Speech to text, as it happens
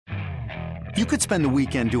You could spend the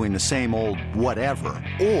weekend doing the same old whatever,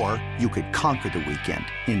 or you could conquer the weekend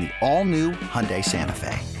in the all-new Hyundai Santa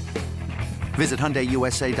Fe. Visit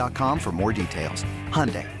HyundaiUSA.com for more details.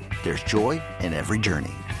 Hyundai, there's joy in every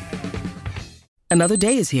journey. Another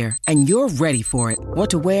day is here, and you're ready for it. What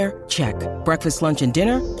to wear? Check. Breakfast, lunch, and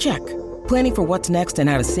dinner? Check. Planning for what's next and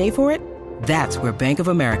how to save for it? That's where Bank of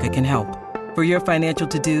America can help. For your financial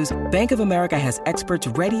to-dos, Bank of America has experts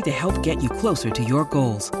ready to help get you closer to your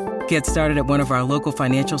goals. Get started at one of our local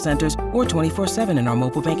financial centers or 24/7 in our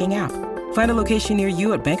mobile banking app. Find a location near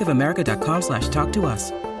you at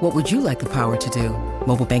bankofamerica.com/talktous. What would you like the power to do?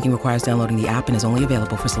 Mobile banking requires downloading the app and is only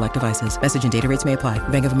available for select devices. Message and data rates may apply.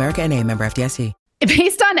 Bank of America N.A., member FDIC.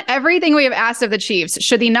 Based on everything we have asked of the Chiefs,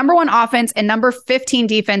 should the number 1 offense and number 15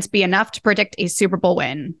 defense be enough to predict a Super Bowl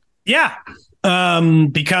win? Yeah,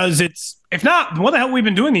 because if not, what the hell have we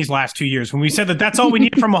been doing these last 2 years when we said that that's all we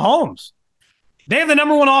need from Mahomes? They have the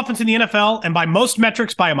number 1 offense in the NFL, and by most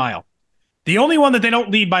metrics, by a mile. The only one that they don't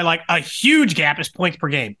lead by like a huge gap is points per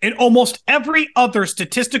game. In almost every other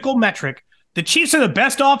statistical metric, the Chiefs are the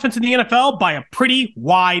best offense in the NFL by a pretty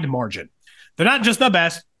wide margin. They're not just the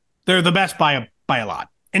best, they're the best by a lot.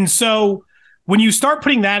 And so when you start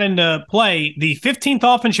putting that into play, the 15th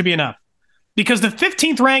offense should be enough. Because the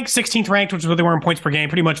 15th ranked, 16th ranked, which is what they were in points per game,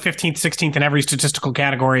 pretty much 15th, 16th in every statistical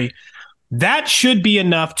category, that should be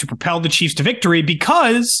enough to propel the Chiefs to victory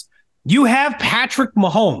because you have Patrick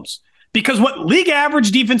Mahomes. Because what league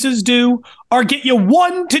average defenses do are get you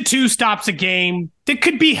 1 to 2 stops a game that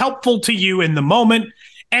could be helpful to you in the moment,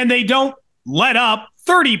 and they don't let up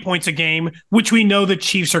 30 points a game, which we know the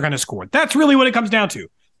Chiefs are going to score. That's really what it comes down to.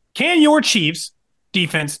 Can your Chiefs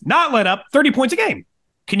defense not let up 30 points a game?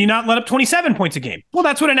 Can you not let up 27 points a game? Well,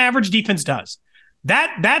 that's what an average defense does.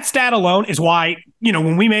 That stat alone is why,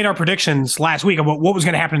 when we made our predictions last week about what was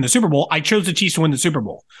going to happen in the Super Bowl, I chose the Chiefs to win the Super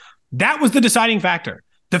Bowl. That was the deciding factor.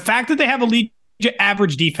 The fact that they have a league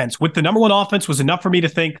average defense with the number 1 offense was enough for me to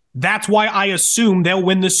think that's why I assume they'll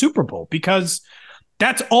win the Super Bowl, because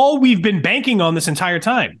that's all we've been banking on this entire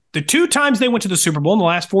time. The 2 times they went to the Super Bowl in the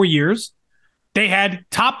last 4 years, they had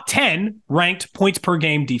top 10 ranked points per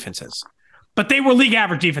game defenses. But they were league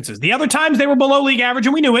average defenses. The other times they were below league average,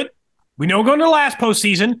 and we knew it. We know going to the last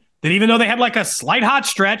postseason that even though they had like a slight hot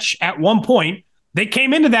stretch at one point, they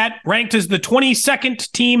came into that ranked as the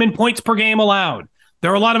 22nd team in points per game allowed.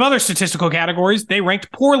 There are a lot of other statistical categories they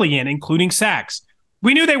ranked poorly in, including sacks.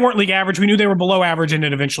 We knew they weren't league average. We knew they were below average, and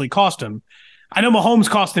it eventually cost them. I know Mahomes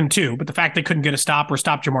cost them too, but the fact they couldn't get a stop or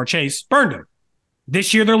stop Jamar Chase burned him.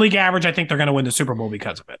 This year, they're league average. I think they're going to win the Super Bowl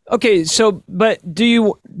because of it. Okay, so, but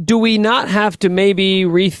do we not have to maybe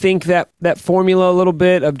rethink that formula a little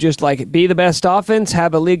bit of just like be the best offense,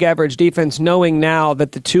 have a league average defense, knowing now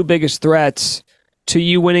that the 2 biggest threats to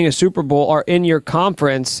you winning a Super Bowl are in your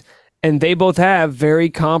conference, and they both have very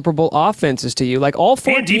comparable offenses to you, like all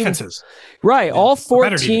 4 and teams, defenses, right? Yeah, all 4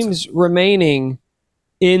 teams defenses remaining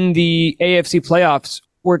in the AFC playoffs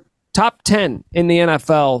were top 10 in the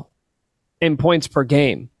NFL in points per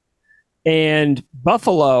game. And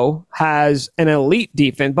Buffalo has an elite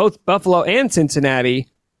defense. Both Buffalo and Cincinnati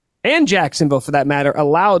and Jacksonville, for that matter,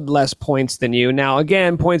 allowed less points than you. Now,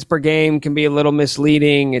 again, points per game can be a little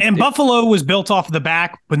misleading. And Buffalo was built off the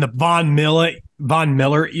back when the Von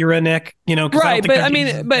Miller era, Nick. Right,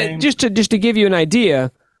 but just to give you an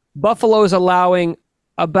idea, Buffalo is allowing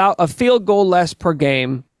about a field goal less per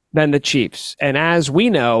game than the Chiefs. And as we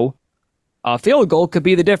know, a field goal could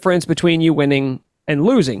be the difference between you winning and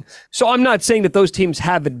losing. So I'm not saying that those teams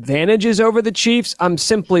have advantages over the Chiefs. I'm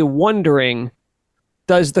simply wondering,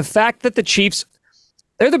 does the fact that the Chiefs,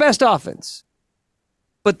 they're the best offense,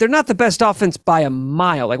 but they're not the best offense by a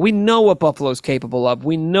mile. Like, we know what Buffalo's capable of.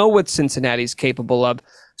 We know what Cincinnati's capable of.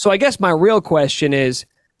 So I guess my real question is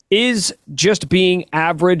just being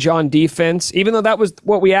average on defense, even though that was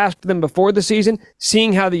what we asked them before the season,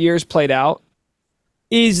 seeing how the years played out,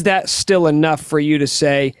 is that still enough for you to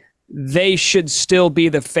say they should still be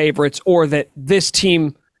the favorites, or that this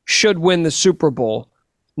team should win the Super Bowl,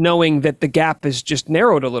 knowing that the gap is just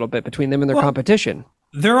narrowed a little bit between them and their competition?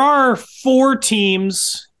 There are 4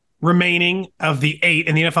 teams remaining of the 8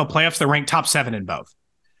 in the NFL playoffs that rank top 7 in both,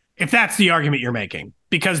 if that's the argument you're making.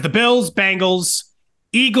 Because the Bills, Bengals,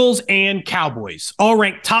 Eagles, and Cowboys all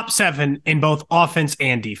rank top 7 in both offense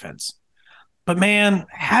and defense. But man,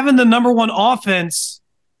 having the number 1 offense,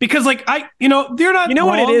 because they're not. You know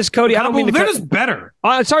what it is, Cody? I don't mean to. They're just better.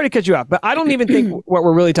 Sorry to cut you off, but I don't even think what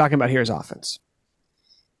we're really talking about here is offense.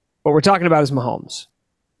 What we're talking about is Mahomes.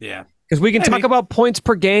 Yeah, because we can talk about points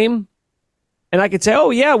per game, and I could say, oh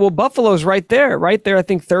yeah, well Buffalo's right there. I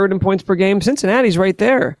think 3rd in points per game. Cincinnati's right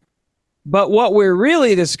there. But what we're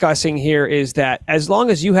really discussing here is that as long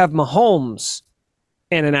as you have Mahomes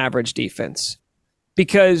and an average defense,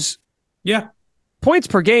 because points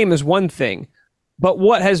per game is one thing, but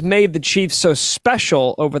what has made the Chiefs so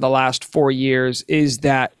special over the last 4 years is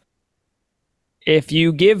that if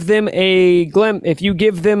you give them a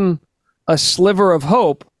sliver of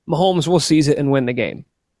hope, Mahomes will seize it and win the game.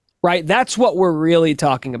 Right? That's what we're really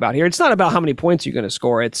talking about here. It's not about how many points you're going to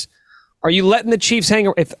score. It's, are you letting the Chiefs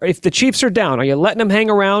hang? If the Chiefs are down, are you letting them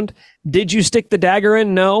hang around? Did you stick the dagger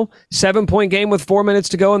in? No. 7-point game with 4 minutes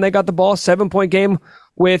to go and they got the ball. 7-point game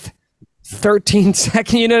with 13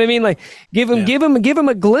 seconds. You know what I mean? Like, give them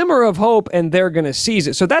a glimmer of hope and they're going to seize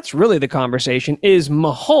it. So that's really the conversation. Is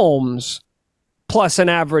Mahomes plus an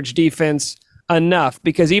average defense enough?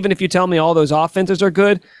 Because even if you tell me all those offenses are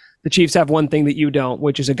good, the Chiefs have one thing that you don't,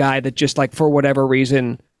 which is a guy that just, like, for whatever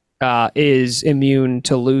reason, is immune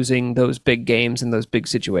to losing those big games and those big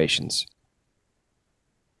situations.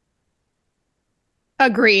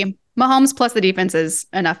 Agree. Mahomes plus the defense is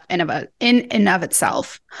enough in and of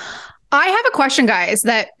itself. I have a question, guys,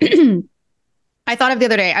 that I thought of the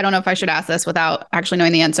other day. I don't know if I should ask this without actually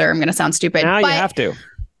knowing the answer. I'm going to sound stupid. Now you have to.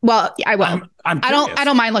 Well, I will. I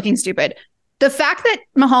don't mind looking stupid. The fact that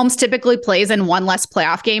Mahomes typically plays in one less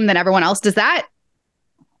playoff game than everyone else, is that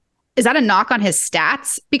a knock on his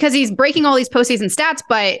stats? Because he's breaking all these postseason stats,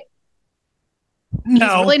 but he's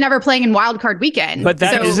really never playing in wild card weekend. But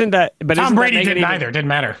But Tom Brady didn't either. Didn't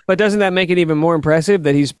matter. But doesn't that make it even more impressive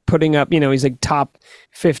that he's putting up? He's like top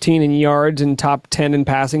 15 in yards and top 10 in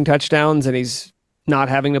passing touchdowns, and he's not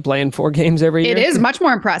having to play in 4 games every year. It is much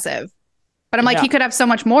more impressive. But I'm like, he could have so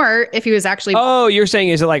much more if he was actually... Oh, you're saying,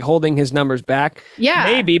 is it like holding his numbers back? Yeah.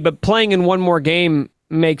 Maybe, but playing in one more game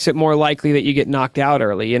makes it more likely that you get knocked out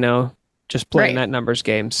early, just playing that numbers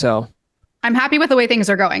game. So I'm happy with the way things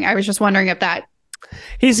are going. I was just wondering if that...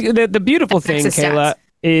 The beautiful thing, Kayla,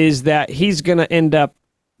 is that he's going to end up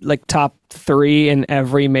like top 3 in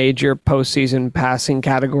every major postseason passing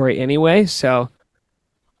category anyway. So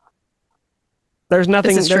there's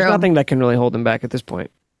nothing that can really hold him back at this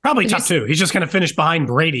point. Probably top 2. He's just going to finish behind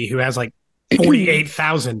Brady, who has like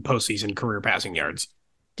 48,000 postseason career passing yards.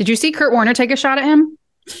 Did you see Kurt Warner take a shot at him?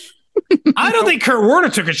 I don't think Kurt Warner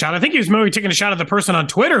took a shot. I think he was maybe taking a shot at the person on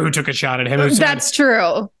Twitter who took a shot at him. That's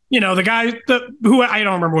true. The guy who I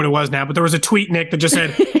don't remember what it was now, but there was a tweet, Nick, that just said,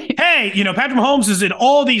 hey, Patrick Mahomes is in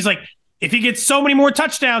all these, like, if he gets so many more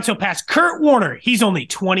touchdowns, he'll pass Kurt Warner. He's only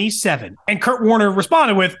 27. And Kurt Warner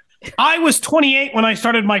responded with, I was 28 when I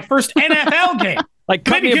started my first NFL game. Like,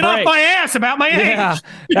 maybe get off my ass about my age. Yeah,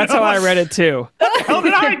 that's how I read it too. What the hell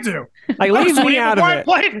did I do? Like, leave me out of it.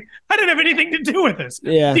 I didn't have anything to do with this.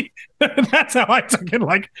 Yeah. That's how I took it.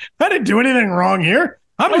 Like, I didn't do anything wrong here.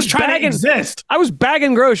 I'm just trying to exist. I was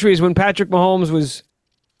bagging groceries when Patrick Mahomes was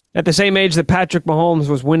at the same age that Patrick Mahomes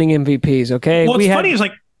was winning MVPs, okay? Well, what's funny is,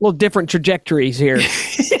 like, little different trajectories here.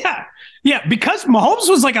 Yeah, because Mahomes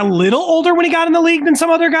was like a little older when he got in the league than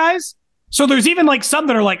some other guys. So there's even like some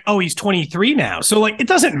that are like, oh, he's 23 now. So like, it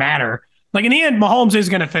doesn't matter. Like, in the end, Mahomes is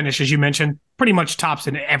going to finish, as you mentioned, pretty much tops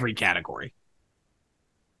in every category.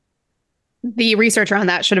 The researcher on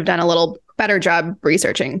that should have done a little better job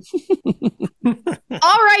researching. All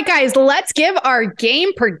right, guys, let's give our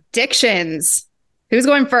game predictions. Who's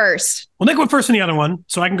going first? Well, Nick went first in the other one,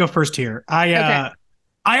 so I can go first here. I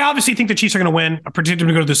obviously think the Chiefs are going to win. I predict them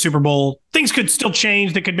to go to the Super Bowl. Things could still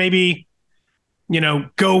change. They could maybe,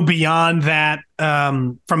 go beyond that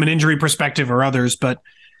from an injury perspective or others. But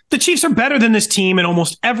the Chiefs are better than this team in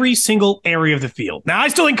almost every single area of the field. Now, I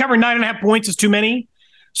still think covering 9.5 points is too many.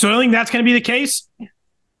 So I don't think that's going to be the case.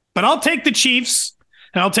 But I'll take the Chiefs,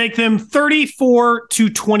 and I'll take them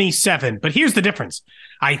 34-27. But here's the difference.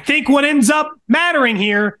 I think what ends up mattering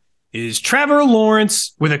here is Trevor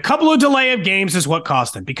Lawrence, with a couple of delay of games, is what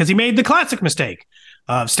cost him, because he made the classic mistake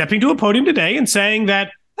of stepping to a podium today and saying that,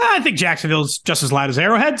 I think Jacksonville's just as loud as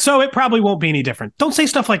Arrowhead, so it probably won't be any different. Don't say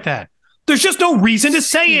stuff like that. There's just no reason to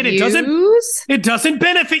say it. It doesn't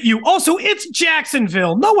benefit you. Also, it's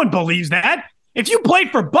Jacksonville. No one believes that. If you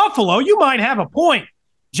played for Buffalo, you might have a point.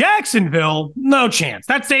 Jacksonville, no chance.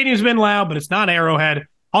 That stadium's been loud, but it's not Arrowhead.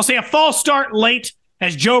 I'll say a false start late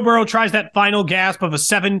as Joe Burrow tries that final gasp of a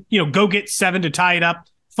 7, go get 7 to tie it up.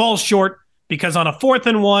 Falls short because on a 4th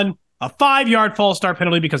and 1, a 5-yard false start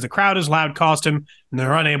penalty because the crowd is loud cost him, and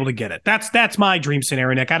they're unable to get it. That's my dream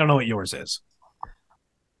scenario, Nick. I don't know what yours is.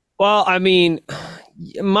 Well, I mean,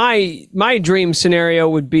 my dream scenario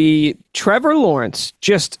would be Trevor Lawrence.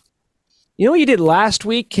 Just, what you did last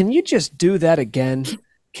week? Can you just do that again?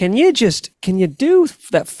 can you do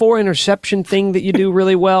that 4 interception thing that you do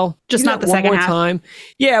really well? Just not the second half. Time.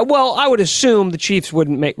 Yeah, well, I would assume the Chiefs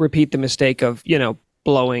wouldn't repeat the mistake of,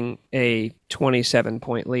 blowing a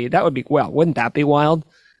 27-point lead. That would be, wouldn't that be wild?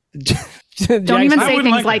 Don't even say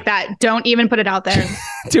things like that. Don't even put it out there.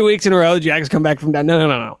 2 weeks in a row, the Jags come back from down.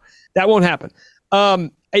 No. That won't happen.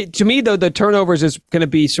 To me, though, the turnovers is going to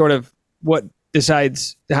be sort of what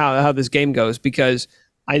decides how this game goes, because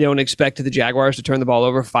I don't expect the Jaguars to turn the ball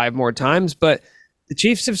over 5 more times, but the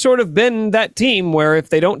Chiefs have sort of been that team where if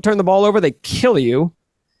they don't turn the ball over, they kill you.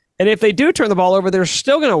 And if they do turn the ball over, they're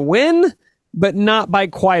still going to win, but not by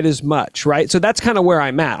quite as much, right? So that's kind of where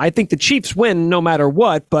I'm at. I think the Chiefs win no matter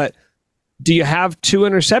what, but do you have 2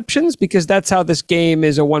 interceptions? Because that's how this game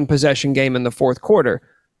is a 1-possession game in the fourth quarter.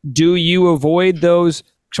 Do you avoid those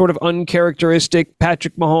sort of uncharacteristic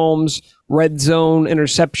Patrick Mahomes red zone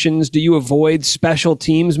interceptions? Do you avoid special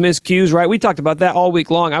teams miscues, right? We talked about that all week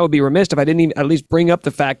long. I would be remiss if I didn't even at least bring up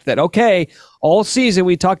the fact that, okay, all season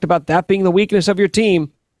we talked about that being the weakness of your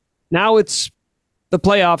team. Now it's the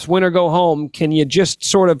playoffs, win or go home. Can you just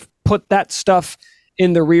sort of put that stuff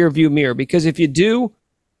in the rear view mirror? Because if you do,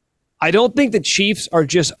 I don't think the Chiefs are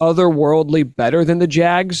just otherworldly better than the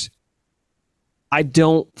Jags. I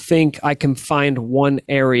don't think I can find one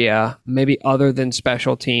area, maybe other than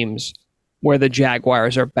special teams, where the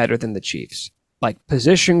Jaguars are better than the Chiefs. Like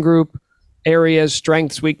position group, areas,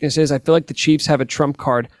 strengths, weaknesses. I feel like the Chiefs have a trump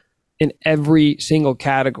card in every single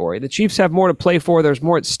category. The Chiefs have more to play for. There's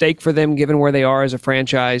more at stake for them given where they are as a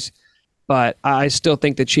franchise. But I still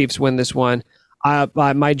think the Chiefs win this one.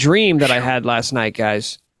 My dream that I had last night,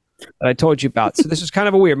 guys, that I told you about. So this is kind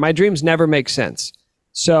of a weird. My dreams never make sense.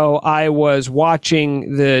 So I was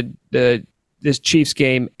watching this Chiefs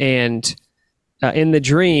game, and in the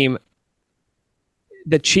dream,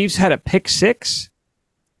 the Chiefs had a pick six,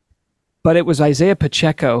 but it was Isaiah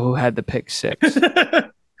Pacheco who had the pick six.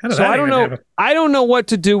 So I don't know. I don't know what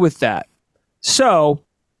to do with that. So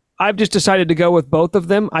I've just decided to go with both of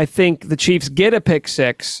them. I think the Chiefs get a pick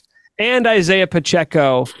six, and Isaiah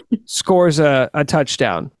Pacheco scores a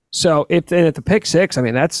touchdown. So if the pick six, I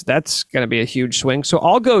mean, that's going to be a huge swing. So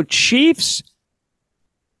I'll go Chiefs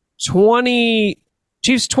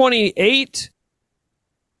 28,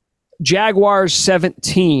 Jaguars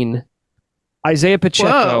 17. Isaiah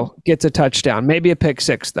Pacheco gets a touchdown. Maybe a pick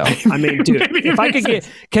six, though. I mean, dude, if I could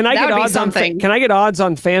get, can I get odds on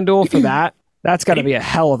FanDuel for that? That's got to be a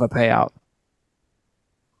hell of a payout.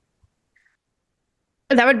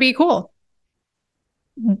 That would be cool.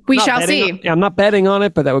 We shall see. I'm not betting on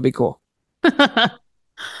it, but that would be cool. I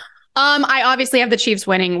obviously have the Chiefs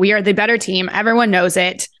winning. We are the better team. Everyone knows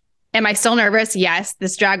it. Am I still nervous? Yes.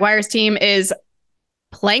 This Jaguars team is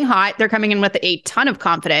playing hot. They're coming in with a ton of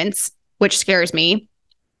confidence, which scares me.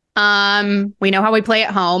 We know how we play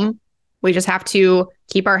at home. We just have to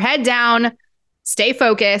keep our head down, stay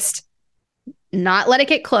focused, not let it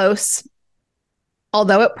get close,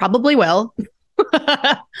 although it probably will.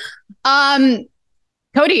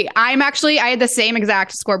 Cody, I had the same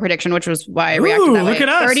exact score prediction, which was why I reacted that way. Look at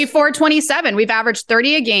us. 34-27. We've averaged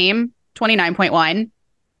 30 a game, 29.1.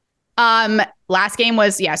 Last game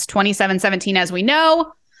was, 27-17, as we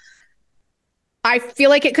know. I feel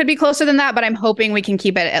like it could be closer than that, but I'm hoping we can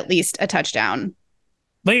keep it at least a touchdown.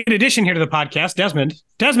 Late addition here to the podcast, Desmond.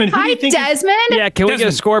 Desmond, who do you think? Desmond? Yeah, can we get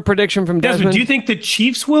a score prediction from Desmond? Do you think the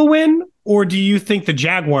Chiefs will win, or do you think the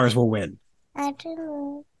Jaguars will win? I don't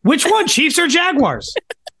know. Which one, Chiefs or Jaguars?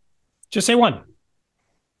 Just say one.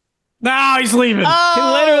 No, he's leaving. He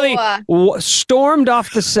literally stormed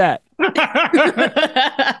off the set.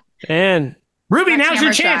 And Ruby, now's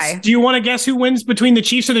your chance. Do you want to guess who wins between the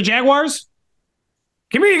Chiefs or the Jaguars?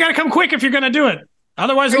 Come here, you got to come quick if you're going to do it.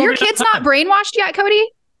 Otherwise, are your kids not brainwashed yet, Cody?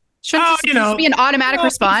 Shouldn't this be an automatic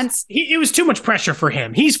response? It was too much pressure for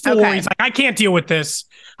him. He's 4. Okay. He's like, I can't deal with this.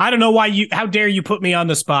 I don't know why how dare you put me on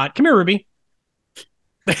the spot. Come here, Ruby.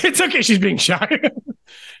 It's okay. She's being shy.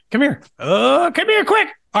 Come here. Come here quick.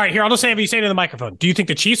 All right, here. I'll just say, if you say it in the microphone, do you think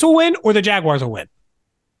the Chiefs will win or the Jaguars will win?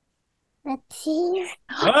 The Chiefs.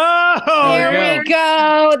 Oh, there we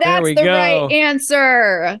go. That's the right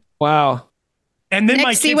answer. Wow. And then Nick,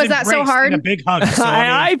 my kids was that so hard? a big hug. So,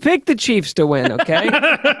 I picked the Chiefs to win, okay?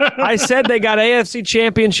 I said they got AFC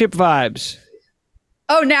Championship vibes.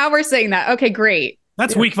 Oh, now we're saying that. Okay, great.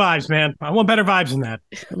 That's weak vibes, man. I want better vibes than that.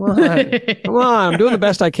 Come on. I'm doing the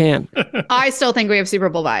best I can. I still think we have Super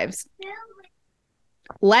Bowl vibes.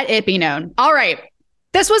 Let it be known. All right.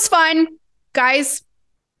 This was fun. Guys,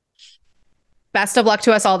 best of luck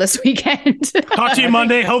to us all this weekend. Talk to you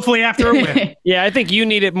Monday, hopefully after a win. Yeah, I think you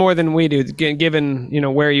need it more than we do, given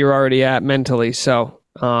where you're already at mentally. So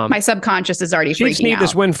My subconscious is already Chiefs freaking need out.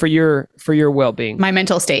 this win for your well-being. My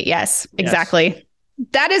mental state. Yes, exactly. Yes.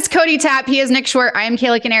 That is Cody Tapp. He is Nick Short. I am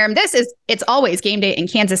Kayla Canarum. It's always game day in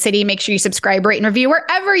Kansas City. Make sure you subscribe, rate, and review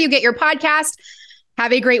wherever you get your podcast.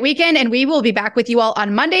 Have a great weekend, and we will be back with you all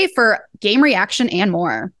on Monday for game reaction and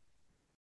more.